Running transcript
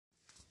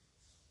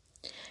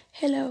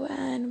Hello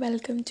and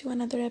welcome to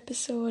another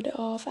episode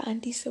of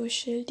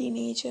Antisocial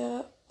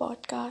Teenager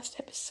podcast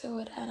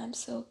episode, and I'm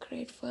so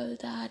grateful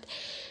that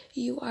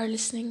you are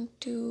listening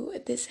to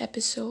this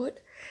episode.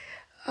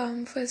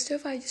 First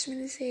off, I just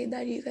want to say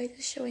that you guys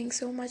are showing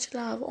so much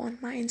love on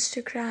my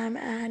Instagram,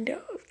 and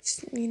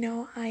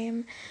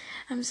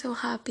I'm so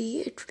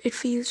happy. It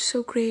feels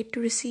so great to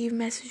receive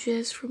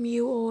messages from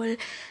you all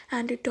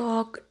and to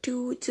talk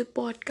to the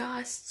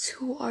podcasts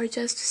who are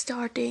just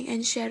starting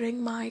and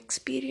sharing my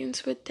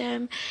experience with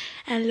them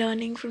and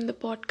learning from the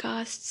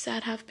podcasts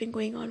that have been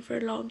going on for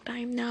a long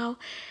time now.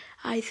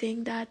 I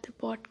think that the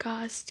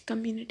podcast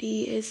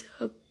community is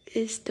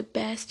the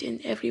best,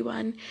 and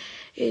everyone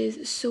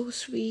is so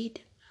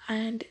sweet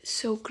and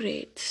so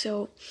great.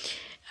 So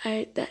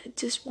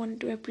just want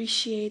to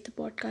appreciate the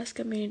podcast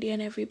community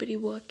and everybody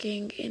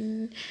working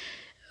in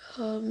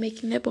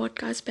making the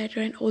podcast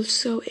better, and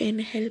also in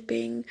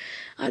helping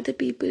other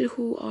people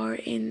who are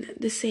in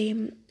the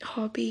same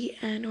hobby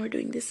and are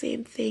doing the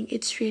same thing.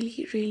 It's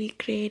really, really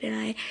great, and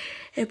I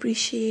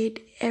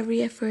appreciate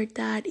every effort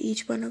that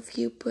each one of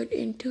you put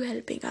into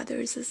helping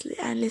others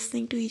and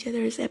listening to each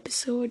other's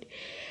episode.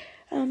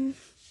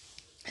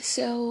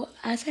 So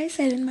as I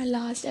said in my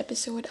last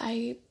episode,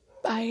 I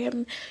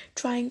am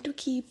trying to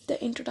keep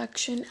the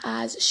introduction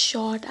as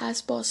short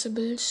as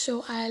possible,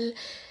 so I'll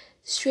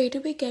straight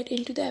away get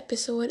into the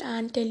episode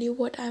and tell you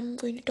what I'm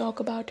going to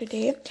talk about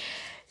today.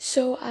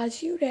 So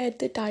as you read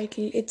the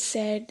title, it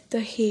said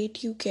The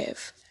Hate You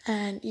Give,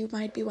 and you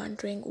might be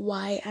wondering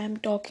why I'm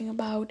talking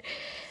about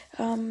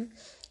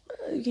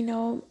you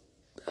know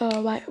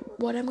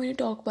what I'm going to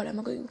talk about.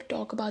 I'm going to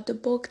talk about the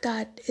book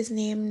that is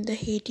named The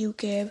Hate You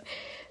Give,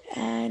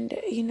 and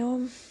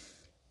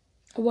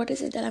what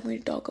is it that I'm going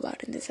to talk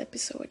about in this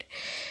episode?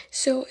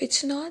 So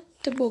it's not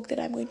the book that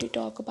I'm going to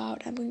talk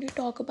about. I'm going to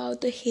talk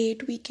about the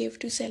hate we give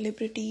to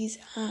celebrities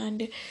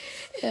and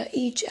to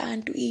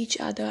each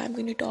other. I'm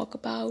going to talk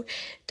about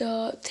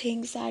the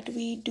things that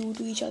we do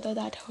to each other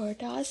that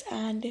hurt us,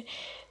 and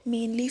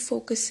mainly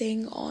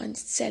focusing on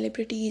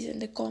celebrities and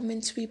the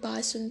comments we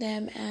pass on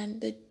them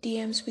and the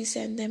DMs we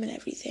send them and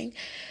everything.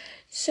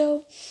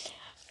 So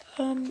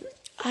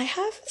I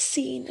have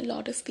seen a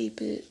lot of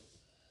people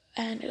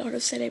and a lot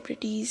of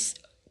celebrities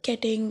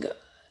getting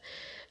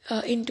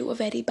into a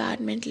very bad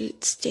mental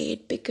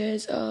state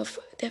because of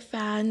their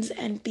fans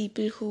and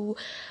people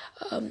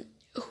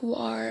who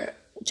are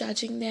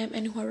judging them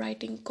and who are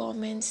writing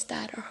comments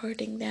that are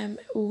hurting them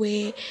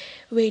way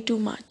too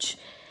much.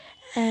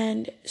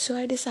 And so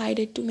I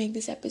decided to make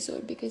this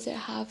episode because there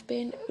have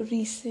been many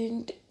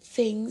recent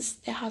things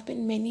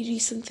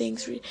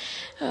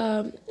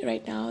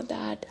right now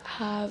that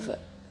have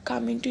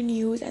come into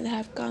news and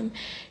have come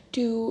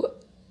to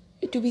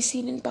be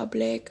seen in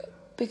public,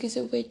 because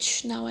of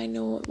which now I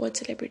know what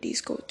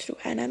celebrities go through.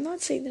 And I'm not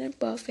saying that I'm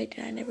perfect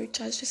and I never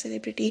judged a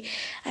celebrity,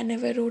 I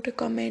never wrote a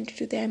comment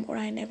to them, or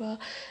I never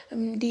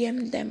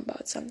DM'd them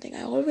about something.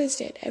 I always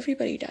did.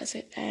 Everybody does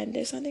it, and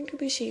there's nothing to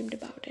be ashamed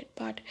about it.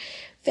 But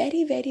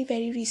very, very,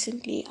 very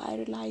recently, I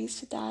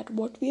realized that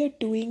what we are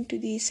doing to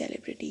these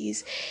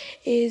celebrities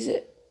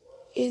is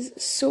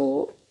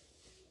so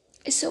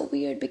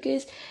weird,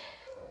 because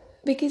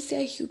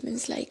they're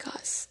humans like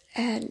us,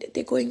 and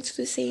they're going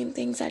through the same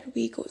things that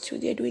we go through.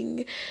 They're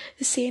doing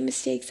the same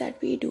mistakes that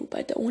we do,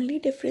 but the only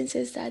difference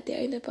is that they're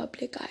in the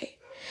public eye,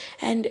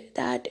 and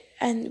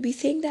we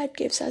think that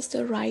gives us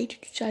the right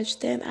to judge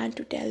them and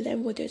to tell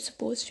them what they're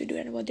supposed to do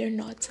and what they're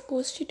not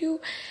supposed to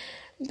do,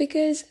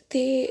 because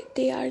they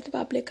are in the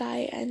public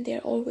eye, and they're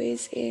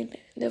always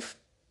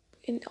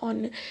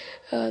on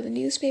the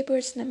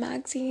newspapers and the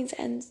magazines,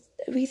 and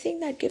we think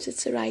that gives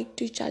us the right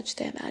to judge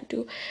them and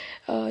to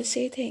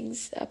say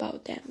things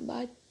about them.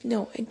 But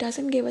no, it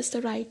doesn't give us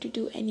the right to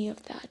do any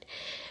of that,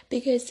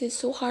 because they're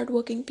so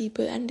hardworking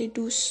people and they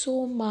do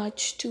so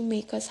much to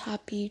make us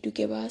happy, to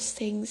give us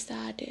things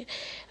that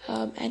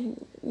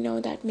and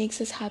that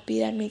makes us happy,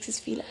 that makes us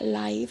feel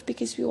alive,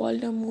 because we all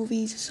know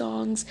movies,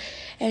 songs,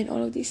 and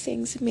all of these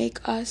things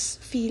make us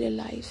feel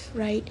alive,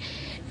 right?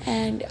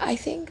 And I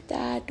think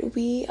that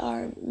we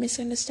are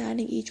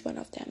misunderstanding each one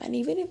of them. And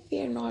even if we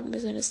are not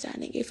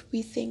misunderstanding, if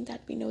we think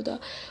that we know the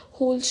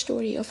whole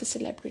story of a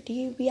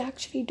celebrity, we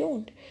actually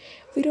don't.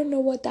 We don't know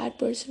what that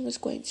person was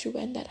going through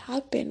when that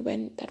happened,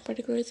 when that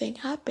particular thing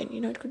happened.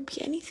 It could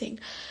be anything.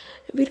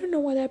 We don't know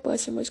what that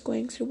person was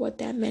going through, what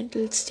their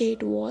mental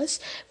state was,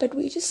 but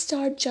we just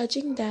start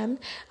judging them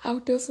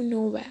out of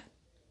nowhere,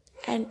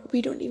 and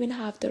we don't even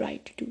have the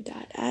right to do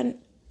that. And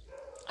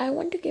I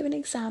want to give an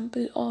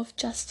example of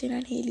Justin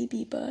and Hailey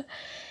Bieber,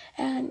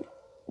 and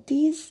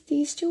these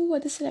two were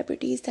the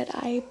celebrities that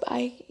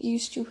I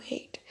used to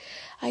hate.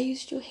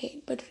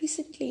 But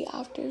recently,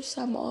 after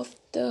some of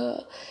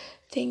the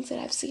things that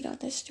I've seen on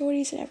their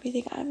stories and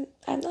everything,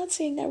 I'm not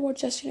saying that what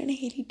Justin and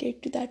Hailey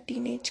did to that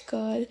teenage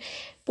girl,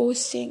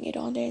 posting it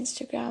on their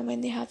Instagram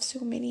when they have so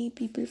many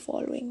people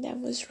following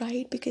them, was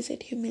right, because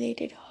it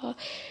humiliated her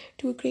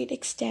to a great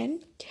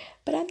extent.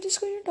 But I'm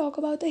just going to talk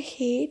about the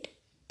hate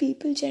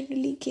people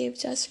generally give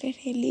Justin and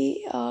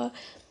Hailey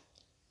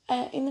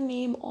in the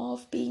name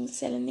of being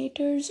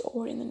Selenators,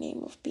 or in the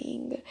name of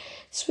being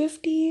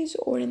Swifties,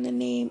 or in the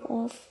name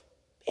of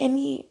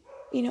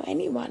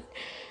anyone.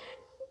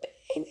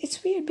 And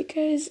it's weird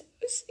because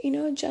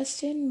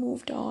Justin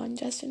moved on.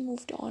 Justin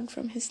moved on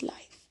from his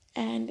life,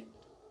 and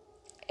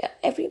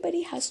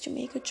everybody has to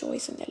make a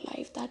choice in their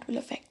life that will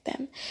affect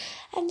them.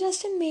 And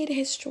Justin made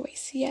his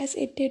choice. Yes,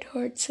 it did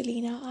hurt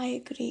Selena. I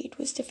agree, it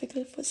was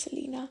difficult for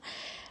Selena.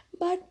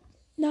 But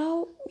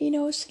now,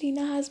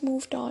 Selena has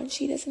moved on.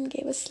 She doesn't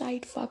give a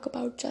slight fuck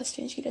about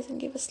Justin. She doesn't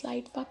give a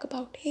slight fuck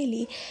about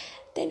Hailey.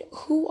 Then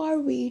who are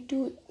we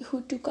to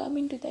come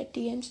into their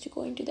DMs, to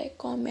go into their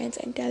comments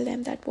and tell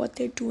them that what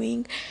they're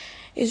doing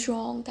is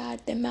wrong,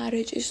 that their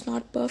marriage is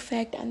not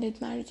perfect, and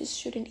that marriages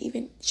shouldn't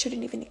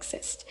even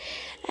exist.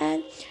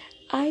 And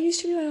I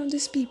used to be one of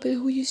those people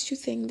who used to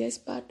think this,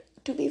 but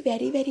to be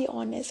very, very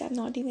honest, I'm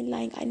not even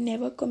lying, I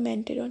never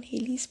commented on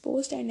Hailey's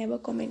post, I never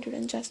commented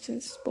on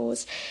Justin's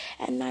post,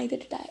 and neither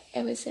did I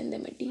ever send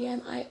them a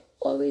DM. I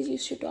always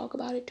used to talk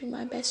about it to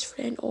my best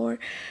friend, or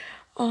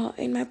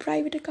in my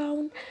private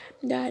account,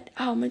 that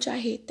how much I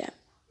hate them.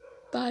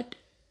 But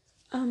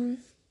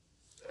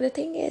the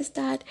thing is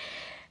that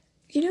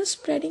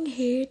spreading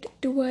hate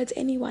towards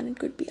anyone, it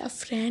could be a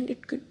friend,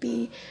 it could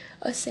be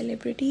a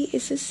celebrity,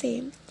 is the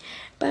same.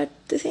 But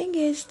the thing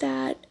is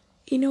that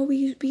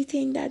we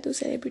think that those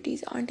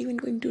celebrities aren't even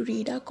going to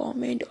read our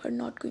comment, or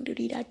not going to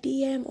read our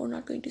DM, or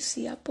not going to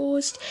see our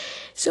post.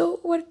 So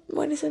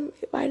what is it,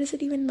 why does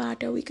it even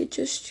matter? We could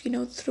just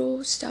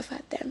throw stuff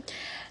at them.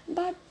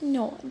 But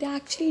no, they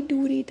actually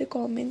do read the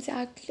comments,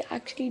 they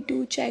actually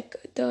do check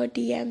the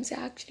DMs, they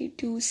actually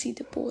do see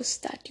the posts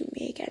that you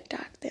make and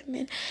tag them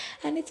in.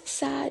 And it's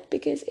sad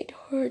because it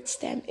hurts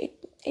them. It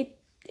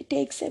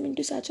takes them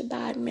into such a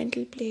bad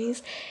mental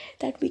place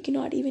that we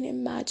cannot even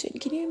imagine.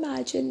 Can you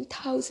imagine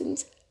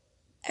thousands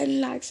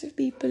and lakhs of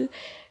people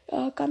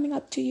coming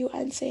up to you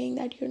and saying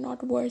that you're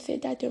not worth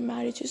it, that your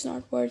marriage is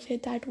not worth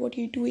it, that what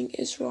you're doing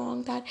is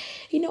wrong, that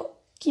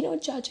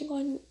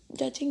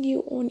judging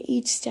you on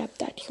each step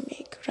that you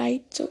make,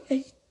 right? So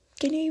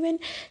can you even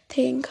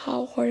think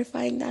how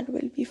horrifying that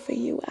will be for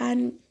you?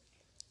 And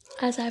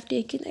as I've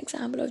taken the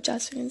example of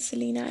Justin and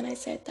Selena, and I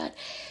said that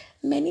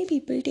many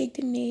people take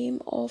the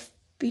name of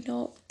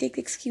take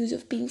the excuse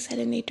of being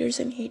Selenators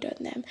and hate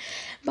on them.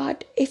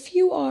 But if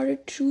you are a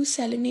true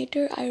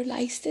Selenator, I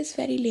realized this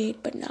very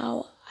late, but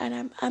now,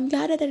 and I'm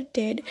glad that it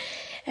did,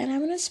 and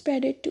I'm gonna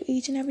spread it to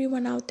each and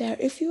everyone out there.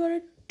 If you are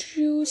a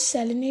true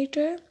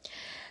Selenator,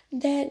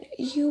 then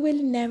you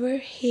will never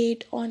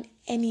hate on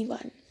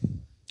anyone,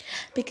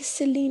 because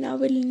Selena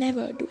will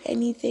never do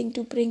anything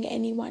to bring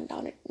anyone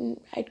down.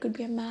 It could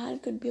be a man,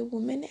 it could be a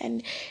woman,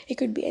 and it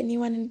could be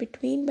anyone in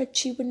between, but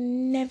she would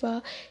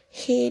never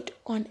hate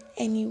on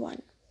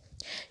anyone.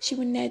 She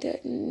would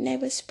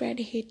never spread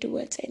hate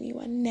towards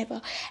anyone,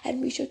 never.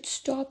 And we should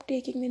stop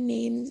taking the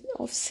names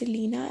of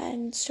Selena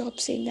and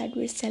stop saying that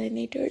we're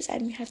Selenators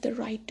and we have the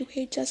right to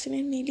hate Justin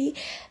and Hailey,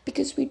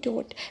 because we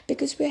don't.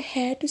 Because we're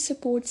here to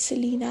support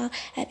Selena,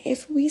 and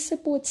if we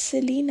support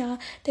Selena,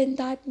 then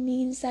that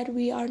means that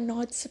we are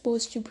not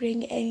supposed to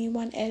bring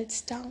anyone else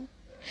down.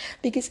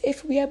 Because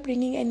if we are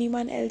bringing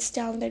anyone else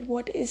down, then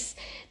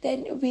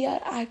we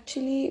are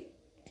actually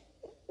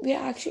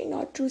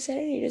not true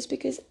Selenators.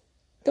 Because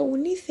the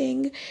only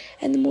thing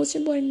and the most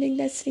important thing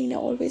that Selena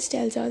always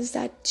tells us is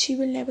that she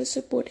will never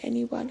support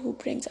anyone who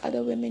brings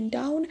other women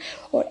down,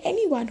 or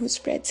anyone who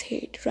spreads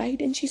hate, right?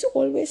 And she's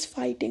always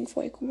fighting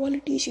for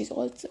equality, she's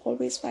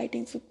always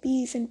fighting for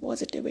peace and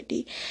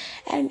positivity.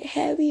 And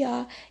here we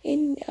are,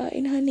 in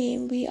her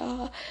name, we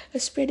are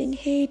spreading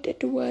hate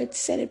towards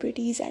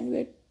celebrities, and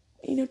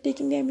we're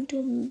taking them into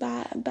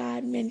a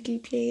bad mental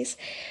place,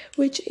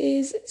 which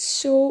is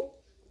so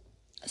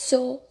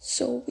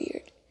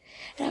weird.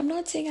 And I'm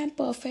not saying I'm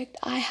perfect.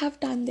 I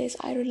have done this.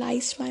 I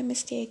realized my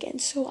mistake,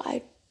 and so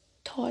I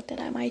thought that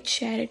I might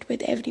share it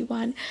with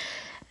everyone.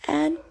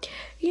 And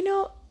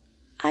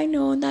I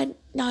know that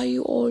now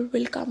you all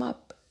will come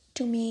up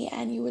to me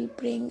and you will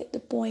bring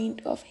the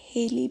point of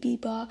Hailey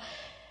Bieber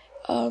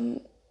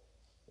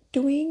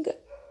doing,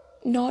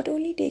 not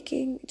only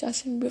taking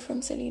Justin Bieber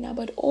from Selena,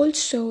 but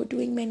also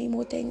doing many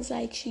more things.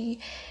 Like, she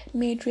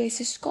made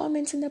racist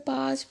comments in the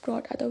past,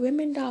 brought other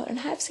women down, and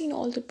I have seen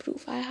all the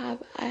proof. I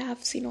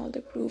have seen all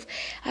the proof.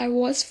 I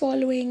was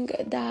following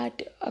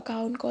that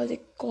account called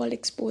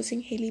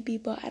Exposing Hailey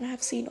Bieber, and I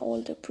have seen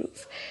all the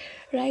proof,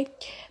 right?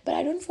 But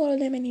I don't follow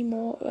them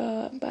anymore.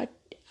 But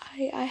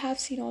I have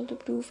seen all the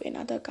proof in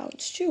other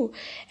accounts too.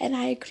 And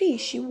I agree,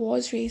 she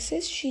was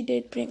racist, she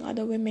did bring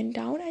other women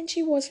down, and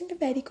she wasn't a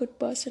very good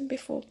person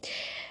before.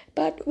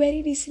 But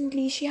very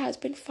recently, she has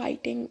been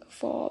fighting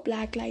for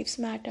Black Lives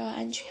Matter,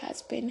 and she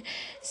has been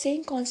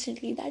saying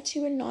constantly that she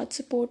will not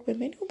support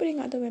women who bring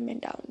other women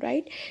down,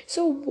 right?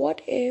 So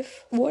what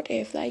if,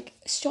 like,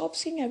 stop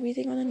seeing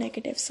everything on the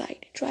negative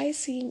side, try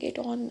seeing it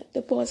on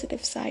the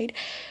positive side.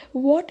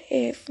 What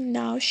if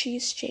now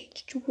she's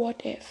changed?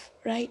 What if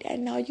right?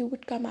 And now you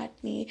would come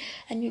at me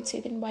and you'd say,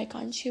 then why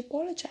can't she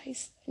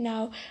apologize?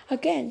 Now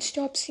again,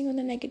 stop seeing on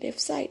the negative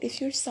side. If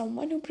you're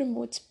someone who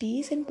promotes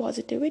peace and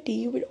positivity,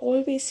 you would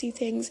always see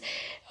things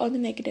on the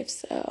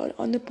negatives,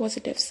 on the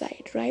positive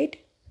side, right?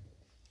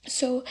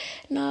 So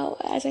now,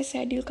 as I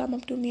said, you'll come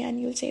up to me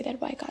and you'll say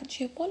that why can't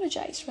she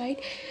apologize, right?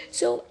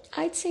 So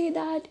I'd say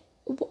that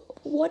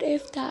what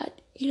if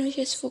that, she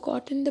has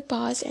forgotten the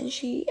past, and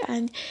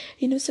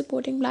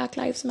supporting Black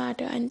Lives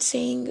Matter and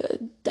saying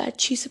that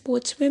she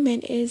supports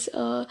women is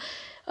a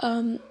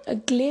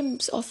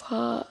glimpse of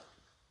her,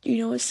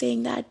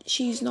 saying that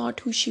she's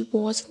not who she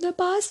was in the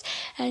past,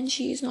 and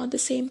she is not the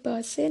same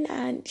person,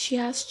 and she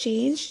has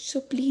changed. So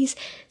please,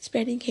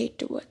 spreading hate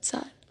towards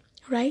her,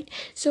 right?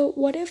 So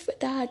what if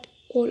that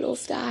all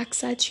of the acts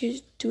that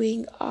she's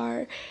doing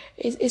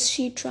is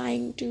she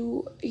trying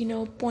to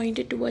point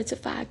it towards the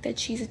fact that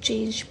she's a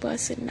changed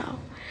person now,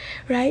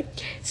 right?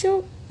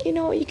 So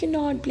you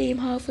cannot blame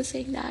her for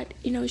saying that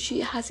she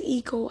has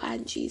ego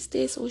and she's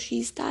this or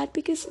she's that,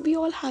 because we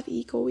all have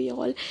ego. We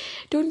all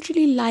don't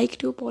really like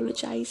to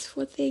apologize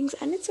for things,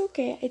 and it's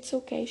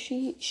okay.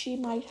 She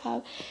might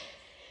have,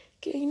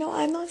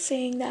 I'm not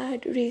saying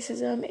that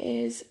racism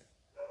is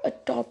a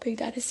topic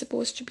that is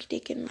supposed to be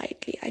taken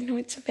lightly. I know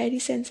it's a very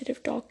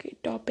sensitive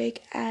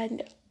topic,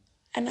 and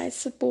I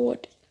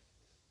support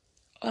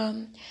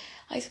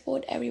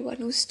everyone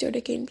who stood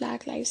against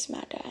Black Lives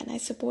Matter, and I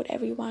support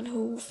everyone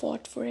who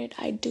fought for it.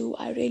 I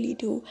really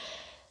do.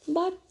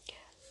 But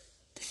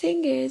the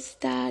thing is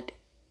that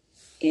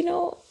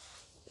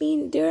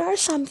there are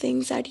some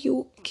things that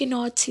you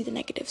cannot see the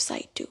negative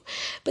side to,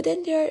 but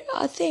then there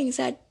are things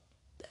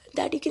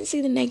that you can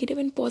see the negative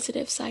and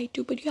positive side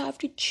too, but you have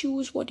to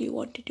choose what you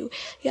want to do.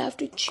 You have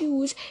to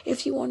choose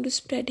if you want to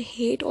spread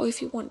hate or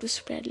if you want to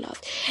spread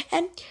love.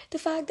 And the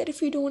fact that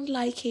if you don't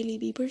like Hailey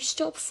Bieber,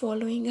 stop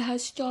following her,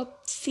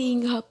 stop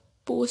seeing her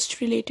post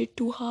related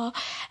to her,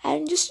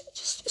 and just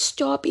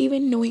stop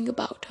even knowing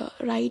about her,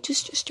 right?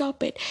 Just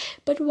stop it.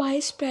 But why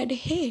spread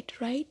hate,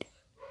 right?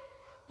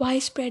 Why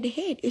spread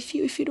hate? If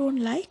you don't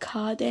like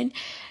her, then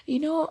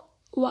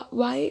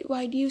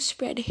why do you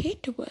spread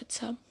hate towards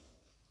her?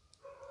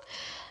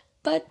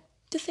 But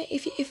the thing,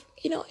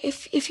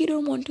 if you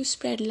don't want to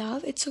spread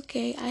love, it's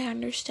okay. I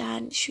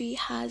understand. She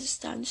has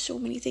done so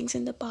many things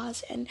in the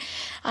past, and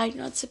I do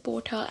not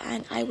support her,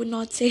 and I would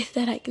not say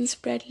that I can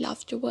spread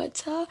love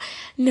towards her.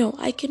 No,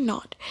 I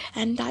cannot.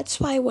 And that's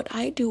why what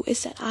I do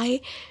is that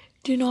I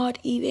do not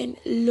even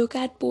look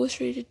at posts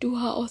related to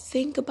her, or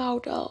think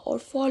about her, or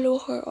follow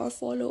her, or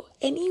follow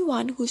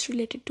anyone who's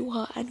related to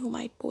her and who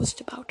might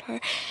post about her.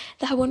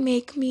 That would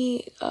make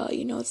me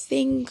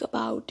think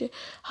about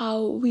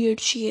how weird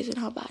she is and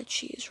how bad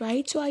she is,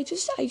 right? So I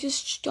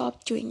just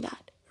stopped doing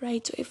that,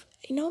 right? So if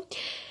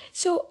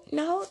so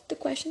now the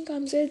question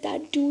comes is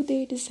that, do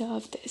they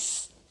deserve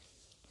this?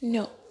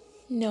 No,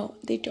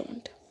 they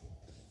don't.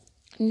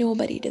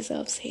 Nobody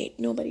deserves hate.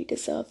 Nobody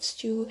deserves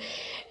to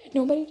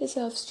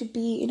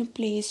be in a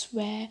place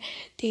where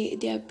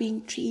they are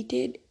being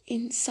treated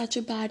in such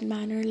a bad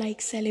manner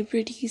like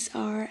celebrities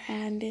are,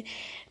 and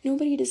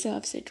nobody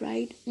deserves it,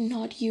 right?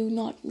 Not you,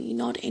 not me,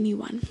 not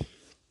anyone.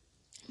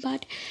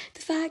 But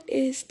the fact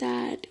is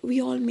that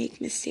we all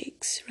make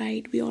mistakes,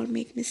 right? We all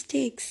make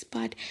mistakes,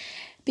 but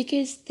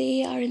because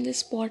they are in the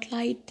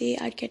spotlight, they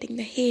are getting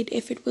the hate.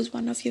 If it was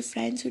one of your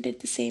friends who did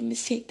the same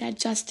mistake that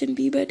Justin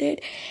Bieber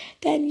did,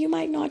 then you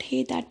might not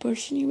hate that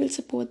person. You will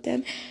support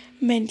them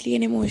mentally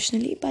and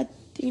emotionally. But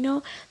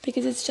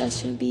because it's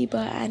Justin Bieber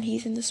and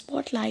he's in the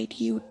spotlight,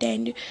 you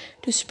tend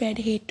to spread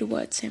hate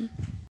towards him.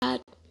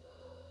 That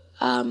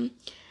um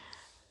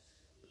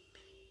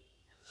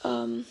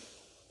um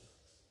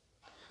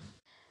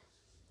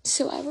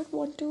So I would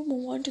want to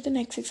move on to the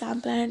next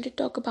example, and I did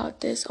talk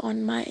about this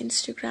on my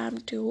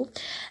Instagram too.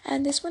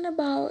 And this one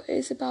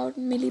is about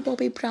Millie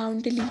Bobby Brown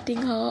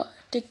deleting her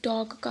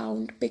TikTok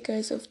account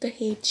because of the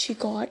hate she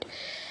got.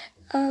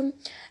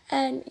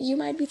 And you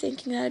might be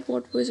thinking that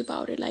what was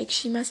about it? Like,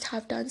 she must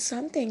have done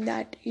something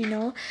that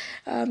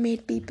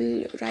made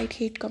people write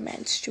hate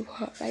comments to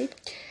her, right?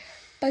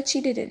 But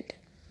she didn't.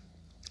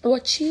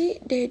 What she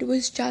did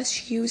was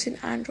just use an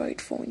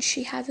Android phone.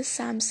 She has a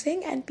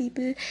Samsung, and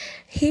people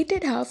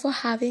hated her for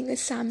having a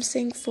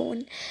Samsung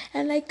phone.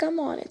 And like, come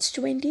on, it's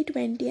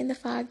 2020, and the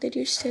fact that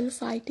you're still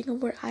fighting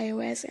over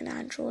iOS and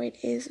Android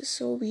is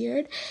so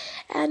weird.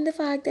 And the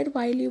fact that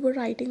while you were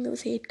writing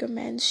those hate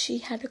comments, she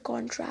had a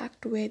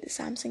contract with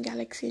Samsung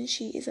Galaxy and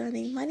she is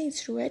earning money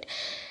through it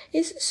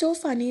is so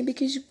funny,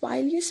 because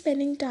while you're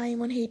spending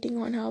time on hating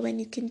on her when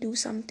you can do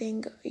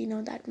something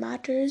that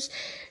matters,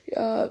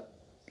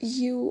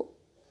 you're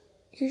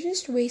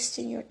just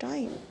wasting your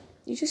time.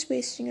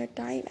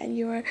 And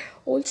you're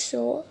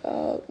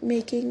also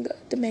making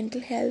the mental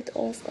health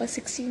of a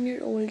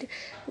 16-year-old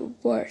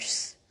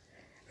worse,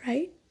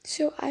 right?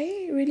 So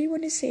I really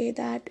want to say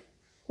that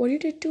what you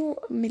did to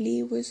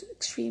Millie was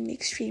extremely,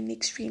 extremely,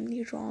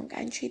 extremely wrong,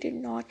 and she did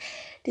not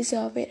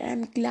deserve it.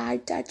 And I'm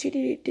glad that she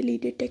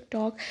deleted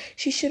TikTok.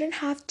 She shouldn't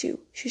have to.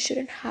 She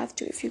shouldn't have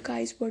to. If you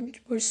guys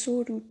were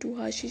so rude to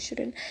her, she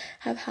shouldn't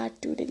have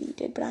had to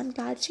delete it. But I'm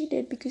glad she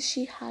did, because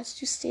she has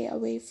to stay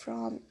away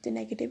from the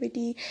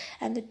negativity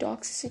and the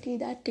toxicity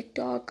that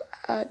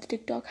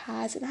TikTok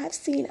has. And I've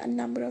seen a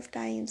number of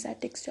times that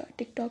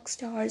TikTok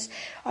stars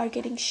are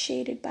getting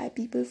shaded by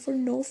people for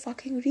no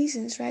fucking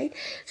reasons, right?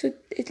 So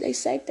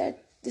it's like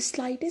that the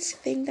slightest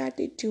thing that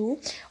they do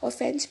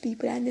offends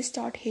people and they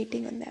start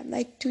hating on them.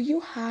 Like, do you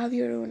have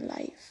your own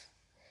life?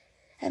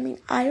 I mean,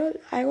 I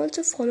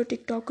also follow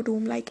TikTok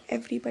room like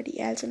everybody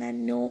else, and I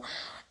know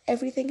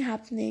everything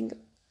happening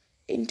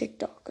in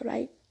TikTok,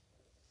 right?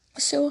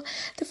 So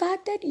the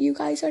fact that you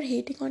guys are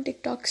hating on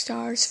TikTok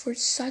stars for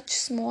such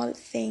small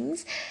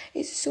things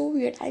is so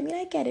weird. I mean,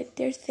 I get it.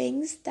 There are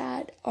things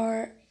that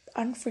are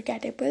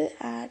unforgettable,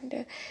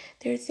 and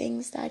there are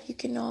things that you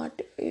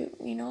cannot,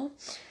 you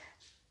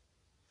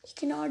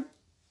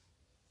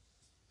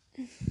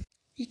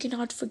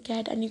cannot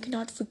forget, and you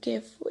cannot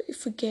forgive.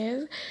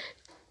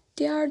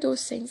 There are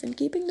those things, and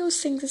keeping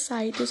those things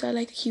aside, those are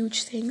like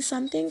huge things.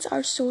 Some things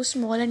are so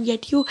small, and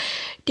yet you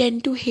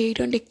tend to hate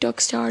on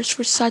TikTok stars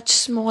for such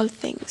small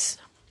things.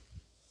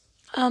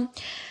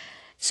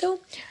 So,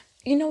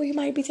 you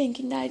might be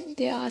thinking that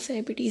there are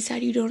celebrities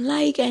that you don't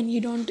like, and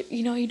you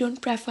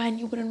don't prefer, and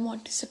you wouldn't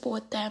want to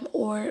support them,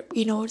 or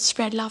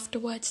spread love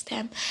towards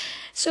them.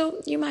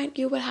 So you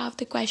will have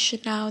the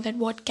question now, that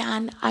what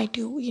can I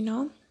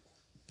do?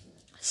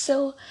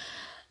 So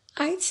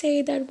I'd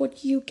say that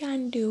what you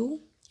can do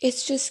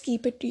is just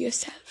keep it to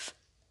yourself,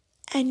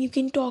 and you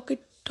can talk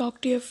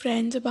to your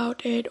friends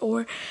about it,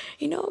 or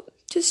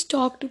just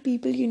talk to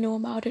people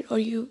about it, or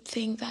you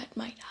think that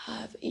might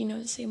have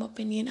the same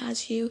opinion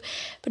as you.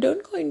 But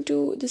don't go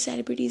into the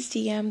celebrities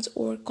DMs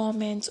or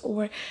comments,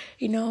 or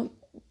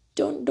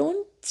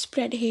don't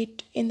spread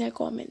hate in their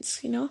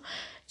comments.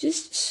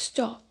 Just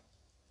stop,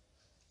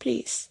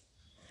 please.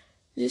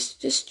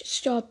 Just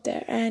stop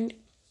there. And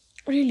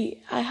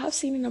really, I have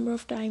seen a number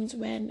of times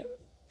when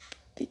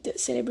the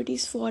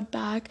celebrities fought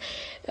back,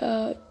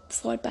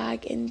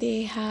 and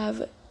they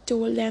have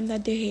told them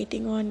that they're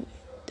hating on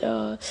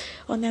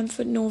them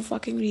for no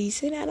fucking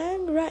reason. And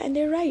I'm right, and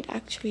they're right.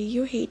 Actually,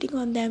 you're hating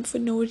on them for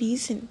no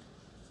reason.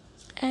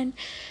 And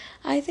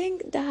I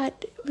think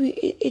that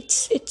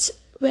it's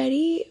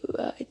very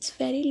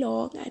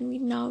long,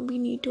 and we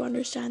need to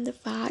understand the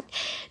fact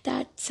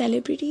that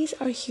celebrities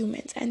are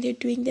humans, and they're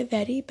doing their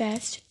very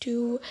best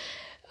to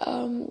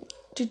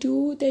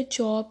do their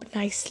job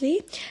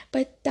nicely.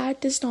 But that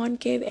does not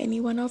give any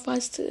one of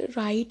us the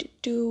right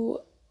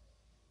to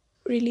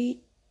really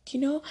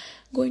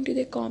go into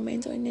the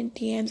comments or in the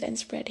DMs and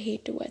spread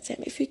hate towards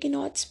them. If you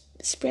cannot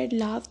spread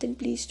love, then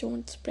please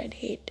don't spread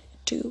hate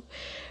too,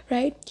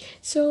 right?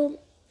 So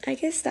I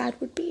guess that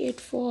would be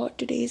it for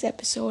today's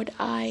episode.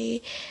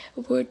 I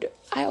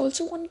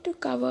also wanted to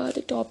cover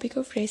the topic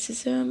of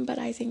racism, but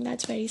I think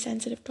that's very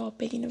sensitive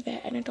topic, and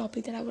a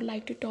topic that I would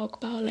like to talk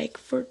about like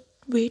for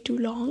way too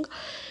long.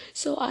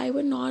 So I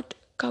would not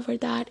cover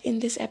that in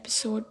this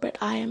episode, but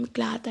I am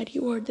glad that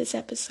you heard this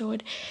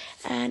episode.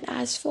 And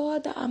as for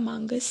the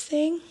Among Us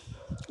thing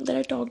that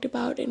I talked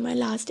about in my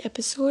last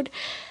episode,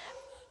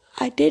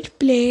 I did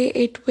play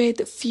it with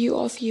a few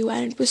of you,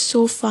 and it was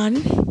so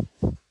fun.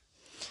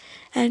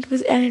 And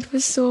it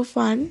was so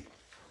fun,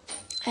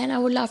 and I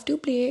would love to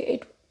play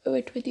it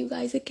with you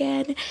guys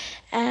again,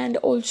 and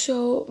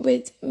also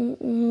with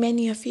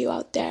many of you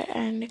out there,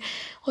 and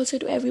also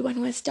to everyone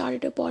who has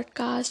started a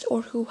podcast,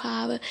 or who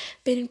have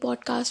been in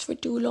podcast for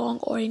too long,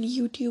 or in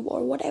YouTube,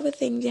 or whatever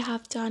thing they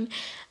have done.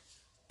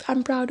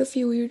 I'm proud of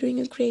you. You're doing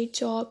a great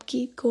job.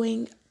 Keep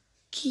going,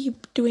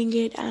 keep doing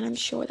it, and I'm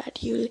sure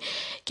that you'll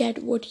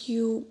get what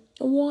you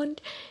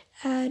want.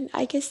 And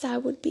I guess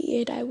that would be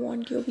it. I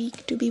want your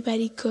week to be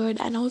very good,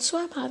 and also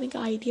I'm having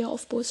an idea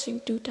of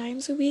posting 2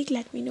 times a week.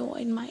 Let me know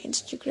in my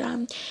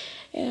Instagram.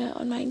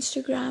 On my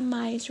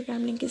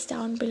Instagram link is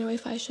down below,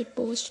 if I should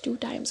post 2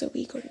 times a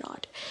week or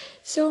not.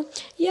 So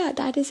yeah,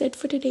 that is it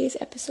for today's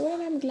episode,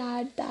 and I'm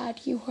glad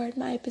that you heard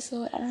my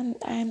episode,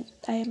 and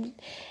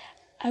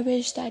I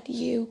wish that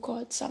you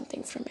got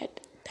something from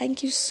it.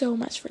 Thank you so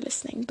much for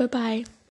listening. Bye bye.